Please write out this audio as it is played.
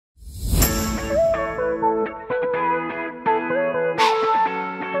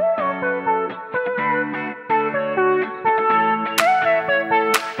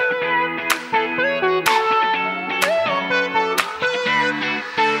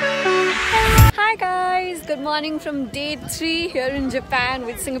good morning from day 3 here in Japan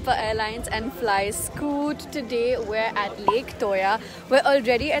with Singapore Airlines and Fly Scoot. Today we're at Lake Toya. We're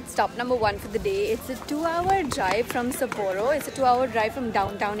already at stop number 1 for the day. It's a 2-hour drive from Sapporo. It's a 2-hour drive from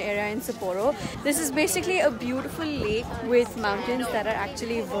downtown area in Sapporo. This is basically a beautiful lake with mountains that are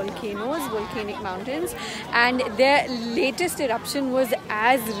actually volcanoes, volcanic mountains, and their latest eruption was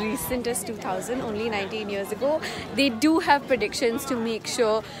as recent as 2000, only 19 years ago. They do have predictions to make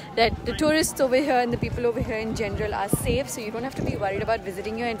sure that the tourists over here and the people over here in general are safe, so you don't have to be worried about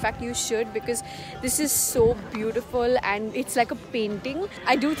visiting here. In fact, you should, because this is so beautiful and it's like a painting.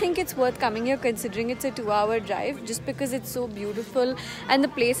 I do think it's worth coming here considering it's a 2-hour drive, just because it's so beautiful and the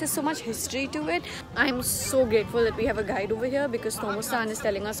place has so much history to it. I'm so grateful that we have a guide over here, because Tomo San is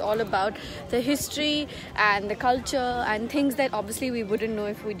telling us all about the history and the culture and things that obviously we wouldn't know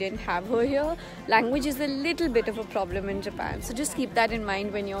if we didn't have her here. Language is a little bit of a problem in Japan, so just keep that in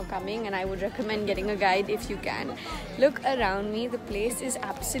mind when you're coming, and I would recommend getting a guide if you can. Look around me, the place is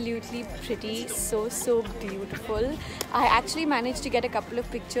absolutely pretty, so beautiful. I actually managed to get a couple of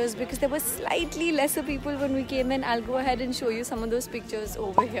pictures because there were slightly lesser people when we came in. I'll go ahead and show you some of those pictures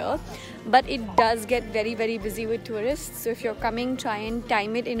over here, but it does get very busy with tourists, so if you're coming, try and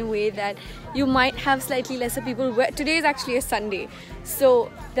time it in a way that you might have slightly lesser people. Today is actually a Sunday,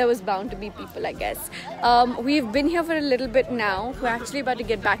 so there was bound to be people, I guess. We've been here for a little bit now. We're actually about to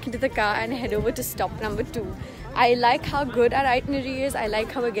get back into the car and head over to stop number 2. I like how good our itinerary is. I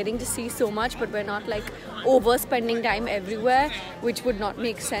like how we're getting to see so much, but we're not like overspending time everywhere, which would not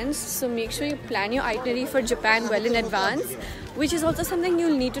make sense. So make sure you plan your itinerary for Japan well in advance, which is also something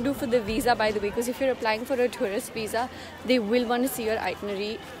you'll need to do for the visa, by the way, because if you're applying for a tourist visa, they will want to see your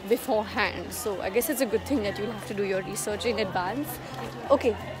itinerary beforehand. So I guess it's a good thing that you'll have to do your research in advance.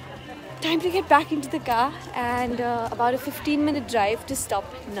 Okay, time to get back into the car, and about a 15-minute drive to stop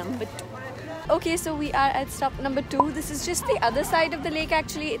number 2. Okay, so we are at stop number 2. This is just the other side of the lake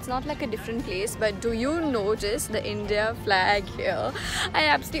actually. It's not like a different place, but do you notice the India flag here? I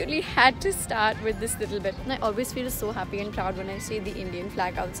absolutely had to start with this little bit. And I always feel so happy and proud when I see the Indian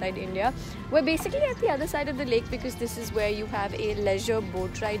flag outside India. We're basically at the other side of the lake because this is where you have a leisure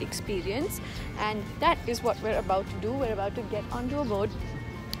boat ride experience, and that is what we're about to do. We're about to get onto a boat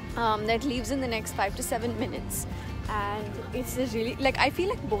that leaves in the next 5 to 7 minutes. And it's a really, like, I feel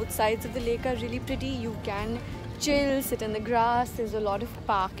like both sides of the lake are really pretty. You can chill, sit in the grass. There's a lot of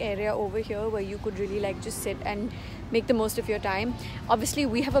park area over here where you could really like just sit and make the most of your time. Obviously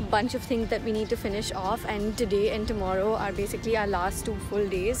we have a bunch of things that we need to finish off, and today and tomorrow are basically our last 2 full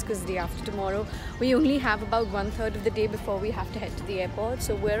days, because the day after tomorrow we only have about 1/3 of the day before we have to head to the airport.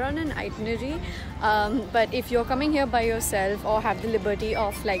 So we're on an itinerary, but if you're coming here by yourself or have the liberty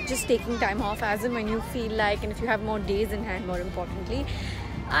of like just taking time off as and when you feel like, and if you have more days in hand, more importantly,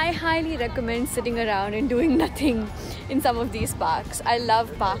 I highly recommend sitting around and doing nothing in some of these parks. I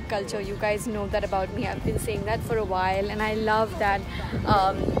love park culture. You guys know that about me. I've been saying that for a while, and I love that.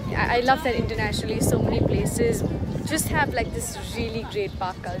 I love that internationally so many places just have like this really great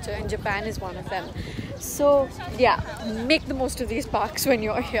park culture, and Japan is one of them. So yeah, make the most of these parks when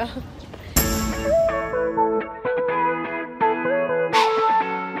you're here.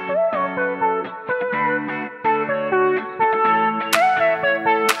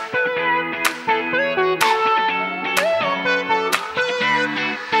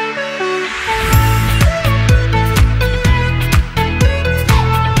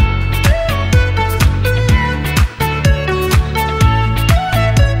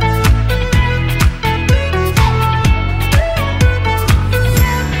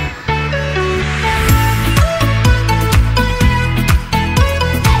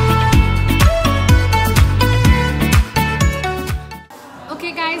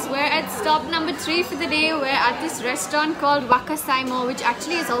 Stop number 3 for the day. We're at this restaurant called Wakasaimo, which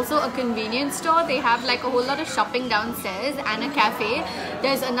actually is also a convenience store. They have like a whole lot of shopping downstairs and a cafe.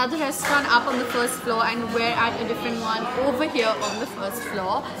 There's another restaurant up on the 1st floor, and we're at a different one over here on the 1st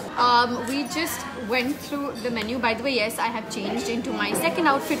floor. We just went through the menu. By the way, yes, I have changed into my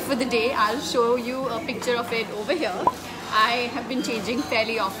second outfit for the day. I'll show you a picture of it over here. I have been changing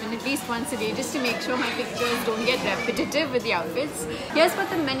fairly often, at least once a day, just to make sure my pictures don't get repetitive with the outfits. Here's what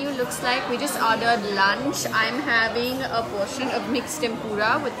the menu looks like. We just ordered lunch. I'm having a portion of mixed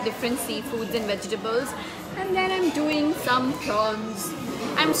tempura with different seafoods and vegetables, and then I'm doing some prawns.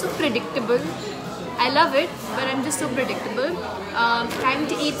 I'm so predictable. I love it, but I'm just so predictable. Time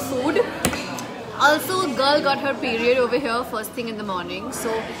to eat food. Also, a girl got her period over here first thing in the morning,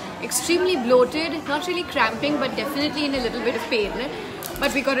 so extremely bloated, not really cramping, but definitely in a little bit of pain.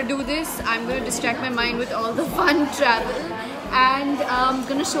 But we gotta do this. I'm gonna distract my mind with all the fun travel, and I'm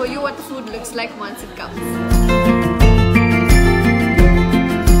gonna show you what the food looks like once it comes.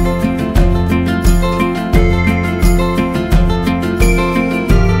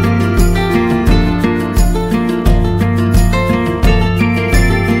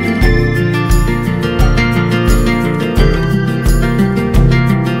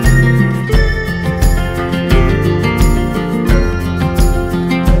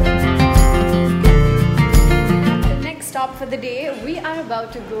 For the day, we are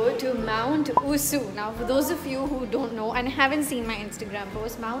about to go to Mount Usu. Now, for those of you who don't know and haven't seen my Instagram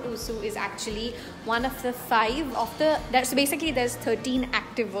post, Mount Usu is actually one of the 5 of the... So basically, there's 13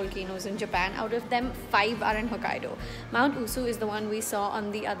 active volcanoes in Japan. Out of them, 5 are in Hokkaido. Mount Usu is the one we saw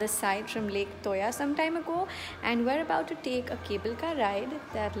on the other side from Lake Toya some time ago. And we're about to take a cable car ride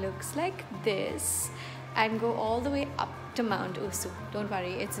that looks like this and go all the way up to Mount Usu. Don't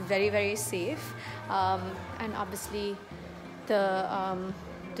worry, it's very, very safe. And obviously, the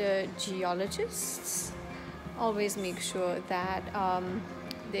geologists always make sure that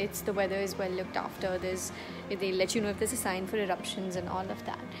the weather is well looked after. They let you know if there's a sign for eruptions and all of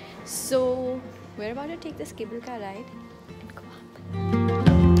that. So we're about to take this cable car ride and go up.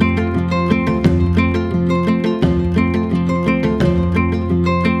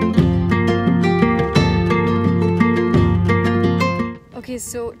 Okay,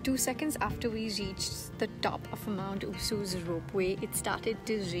 so 2 seconds after we reached the top of Mount Usu's ropeway, it started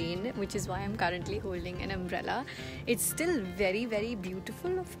to rain, which is why I'm currently holding an umbrella. It's still very, very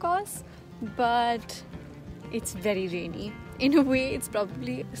beautiful, of course, but it's very rainy. In a way, it's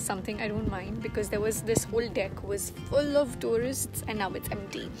probably something I don't mind, because this whole deck was full of tourists and now it's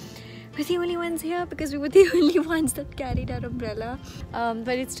empty. We're the only ones here because we were the only ones that carried our umbrella.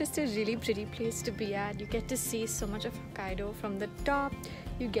 But it's just a really pretty place to be at. You get to see so much of Hokkaido from the top.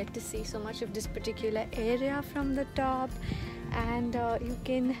 You get to see so much of this particular area from the top. And you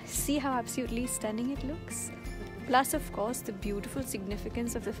can see how absolutely stunning it looks. Plus, of course, the beautiful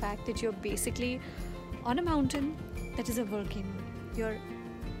significance of the fact that you're basically on a mountain that is a volcano. You're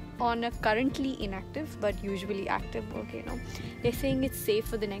on a currently inactive but usually active volcano. They're saying it's safe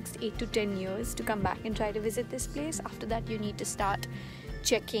for the next 8 to 10 years to come back and try to visit this place. After that, you need to start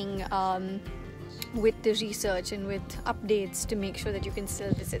checking with the research and with updates to make sure that you can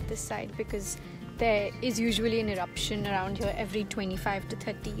still visit this site, because there is usually an eruption around here every 25 to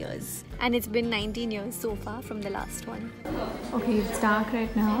 30 years. And it's been 19 years so far from the last one. Okay, it's dark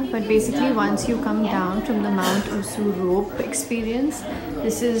right now, but basically once you come down from the Mount Usu rope experience,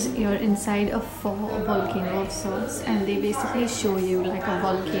 this is, you're inside a volcano of sorts, and they basically show you like a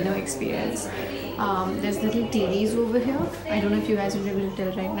volcano experience. There's little TVs over here. I don't know if you guys will be able to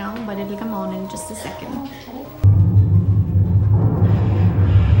tell right now, but it'll come on in just a second.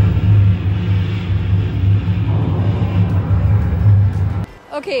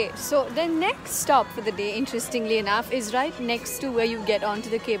 Okay, so the next stop for the day, interestingly enough, is right next to where you get onto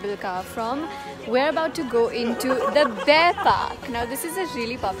the cable car from. We're about to go into the bear park. Now, this is a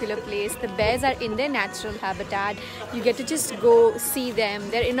really popular place. The bears are in their natural habitat. You get to just go see them.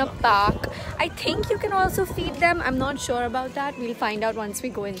 They're in a park. I think you can also feed them. I'm not sure about that. We'll find out once we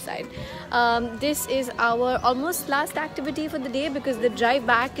go inside. This is our almost last activity for the day, because the drive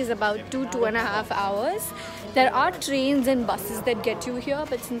back is about 2.5 hours. There are trains and buses that get you here,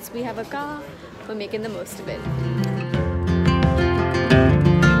 but since we have a car, we're making the most of it.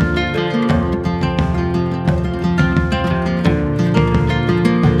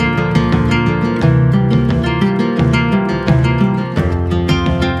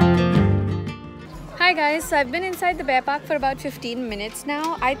 Hi guys, so I've been inside the bear park for about 15 minutes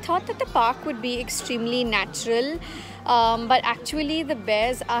now. I thought that the park would be extremely natural, but actually the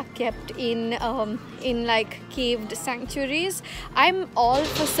bears are kept in like caved sanctuaries. I'm all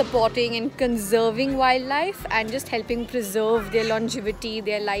for supporting and conserving wildlife and just helping preserve their longevity,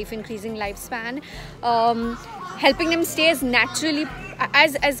 their life, increasing lifespan, helping them stay as naturally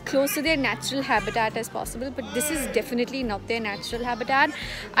as close to their natural habitat as possible. But this is definitely not their natural habitat.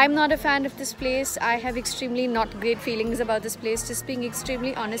 I'm not a fan of this place. I have extremely not great feelings about this place, just being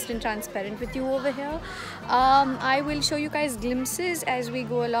extremely honest and transparent with you over here. I will show you guys glimpses as we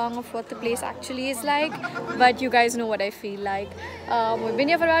go along of what the place actually is like, but you guys know what I feel like. We've been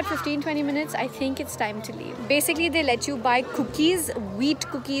here for about 15-20 minutes. I think it's time to leave. Basically, they let you buy cookies, wheat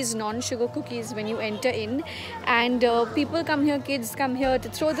cookies, non-sugar cookies when you enter in, and people come here, kids come here to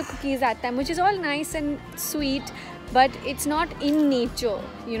throw the cookies at them, which is all nice and sweet, but it's not in nature.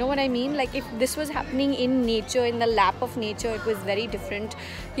 You know what I mean? Like, if this was happening in nature, in the lap of nature, it was very different.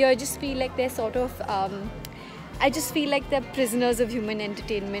 Here I just feel like they're sort of I just feel like they're prisoners of human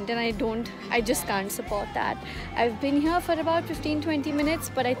entertainment, and I just can't support that. I've been here for about 15-20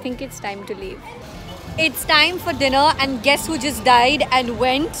 minutes, but I think it's time to leave. It's time for dinner, and guess who just died and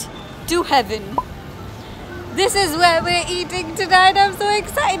went to heaven? This is where we're eating tonight. I'm so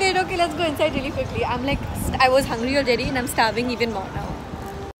excited. Okay, let's go inside really quickly. I was hungry already and I'm starving even more now.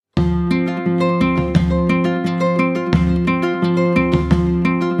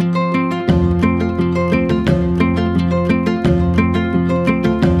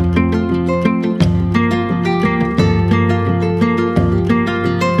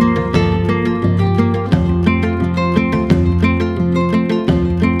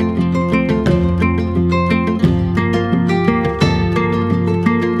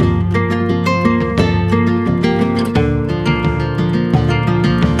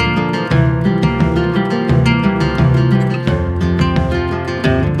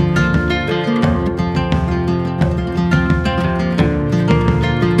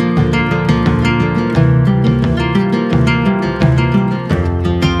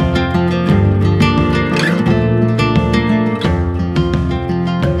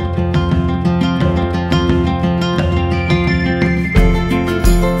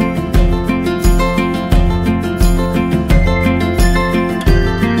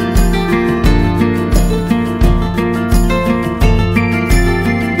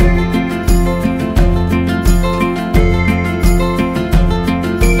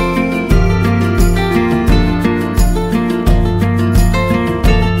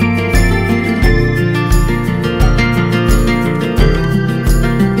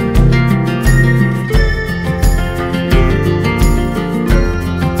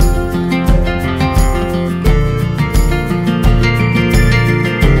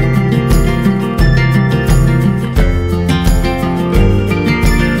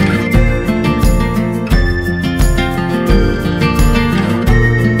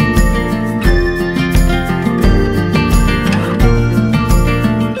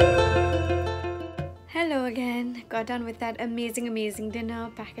 Got done with that amazing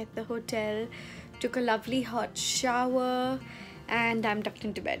dinner back at the hotel, took a lovely hot shower, and I'm tucked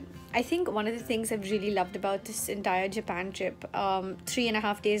into bed. I think one of the things I've really loved about this entire Japan trip,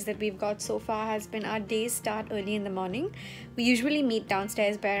 3.5 days that we've got so far, has been our days start early in the morning. We usually meet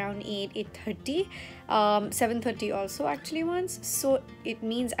downstairs by around 8:30, 7:30 also actually once, so it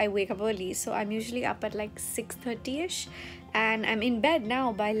means I wake up early. So I'm usually up at like 6:30ish, and I'm in bed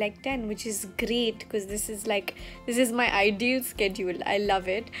now by like 10, which is great because this is my ideal schedule. I love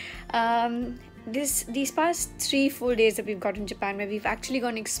it. These past 3 full days that we've got in Japan, where we've actually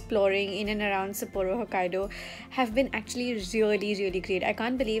gone exploring in and around Sapporo, Hokkaido, have been actually really great. I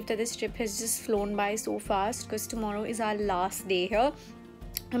can't believe that this trip has just flown by so fast, because tomorrow is our last day here.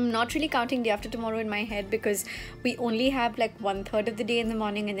 I'm not really counting day after tomorrow in my head, because we only have like 1/3 of the day in the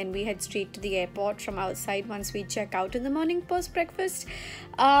morning, and then we head straight to the airport from outside once we check out in the morning post breakfast.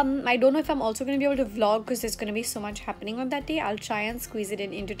 I don't know if I'm also going to be able to vlog, because there's going to be so much happening on that day. I'll try and squeeze it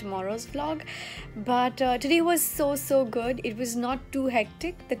into tomorrow's vlog, but today was so good. It was not too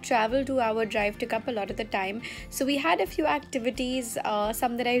hectic. The travel 2-hour drive took up a lot of the time, so we had a few activities,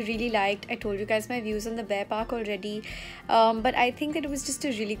 some that I really liked. I told you guys my views on the bear park already, but I think that it was just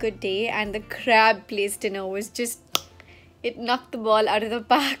a really good day, and the crab place dinner was just, it knocked the ball out of the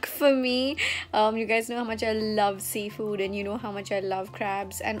park for me. You guys know how much I love seafood, and you know how much I love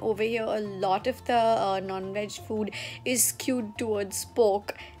crabs, and over here a lot of the non-veg food is skewed towards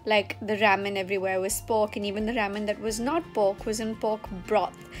pork. Like the ramen everywhere was pork, and even the ramen that was not pork was in pork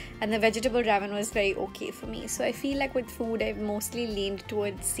broth, and the vegetable ramen was very okay for me. So I feel like with food I've mostly leaned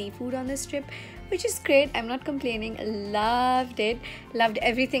towards seafood on this trip, which is great. I'm not complaining. Loved it. Loved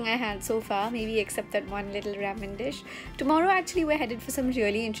everything I had so far, maybe except that one little ramen dish. Tomorrow actually we're headed for some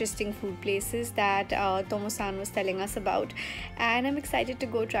really interesting food places that Tomo San was telling us about, and I'm excited to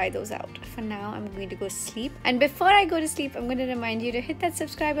go try those out. For now I'm going to go sleep, and before I go to sleep I'm going to remind you to hit that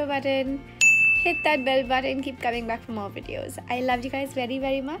subscriber button, hit that bell button, keep coming back for more videos. I love you guys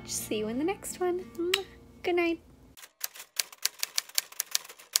very much. See you in the next one. Good night.